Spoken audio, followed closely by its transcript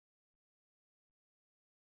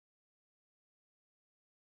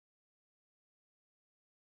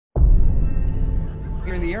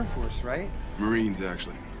in the Air Force, right? Marines,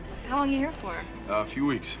 actually. How long are you here for? A few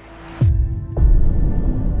weeks.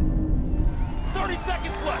 30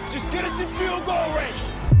 seconds left. Just get us in field goal range.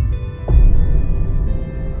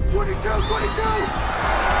 22!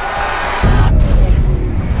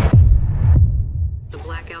 The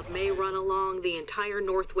blackout may run along the entire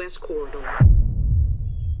northwest corridor.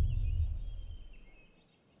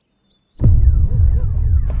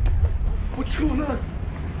 What's going on?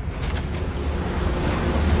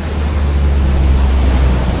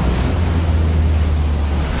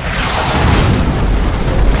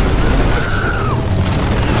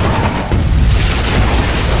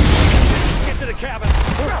 Get to the cabin.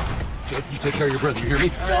 Jed, you take care of your brother, you hear me?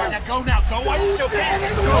 Go now. Go while you still can.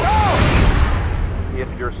 Let's go.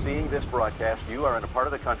 If you're seeing this broadcast, you are in a part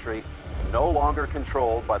of the country no longer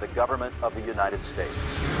controlled by the government of the United States.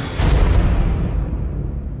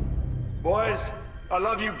 Boys, I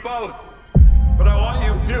love you both, but I want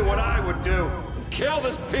you to do what I would do. Kill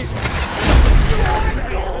this piece.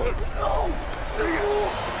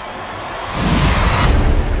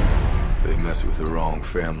 They mess with the wrong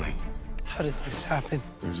family. How did this happen?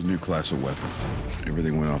 There's a new class of weapon.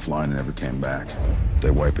 Everything went offline and never came back.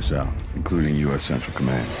 They wipe us out, including U.S. Central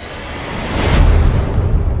Command.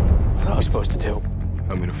 What am I supposed to do?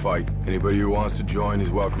 I'm gonna fight. Anybody who wants to join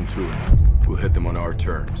is welcome to it. We'll hit them on our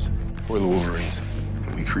terms. We're the Wolverines,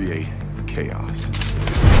 and we create chaos.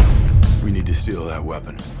 We need to steal that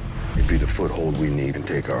weapon. It'd be the foothold we need and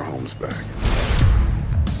take our homes back.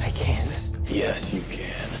 I can't. Yes, you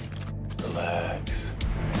can. Relax.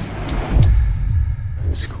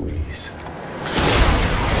 And squeeze.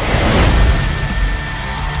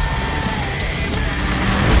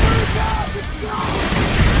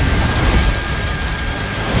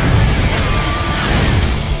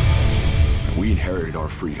 We inherited our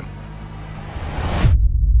freedom.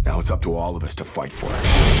 Now it's up to all of us to fight for it.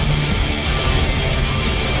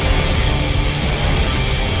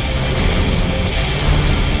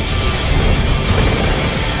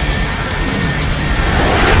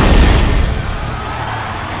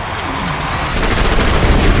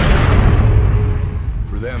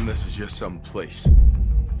 For them, this is just some place.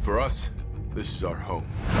 For us, this is our home.